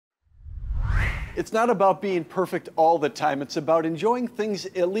It's not about being perfect all the time. It's about enjoying things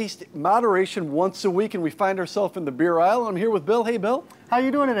at least moderation once a week, and we find ourselves in the beer aisle. I'm here with Bill. Hey, Bill. How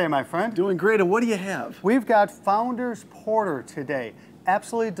you doing today, my friend? Doing great. And what do you have? We've got Founders Porter today.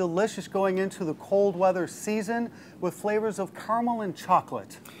 Absolutely delicious going into the cold weather season with flavors of caramel and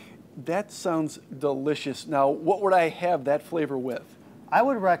chocolate. That sounds delicious. Now, what would I have that flavor with? I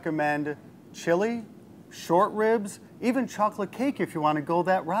would recommend chili, short ribs, even chocolate cake if you want to go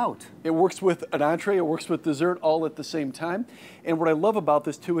that route. It works with an entree, it works with dessert all at the same time. And what I love about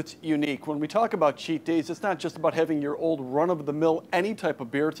this too, it's unique. When we talk about cheat days, it's not just about having your old run-of-the-mill any type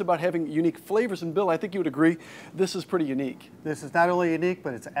of beer, it's about having unique flavors. And Bill, I think you would agree, this is pretty unique. This is not only unique,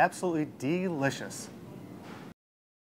 but it's absolutely delicious.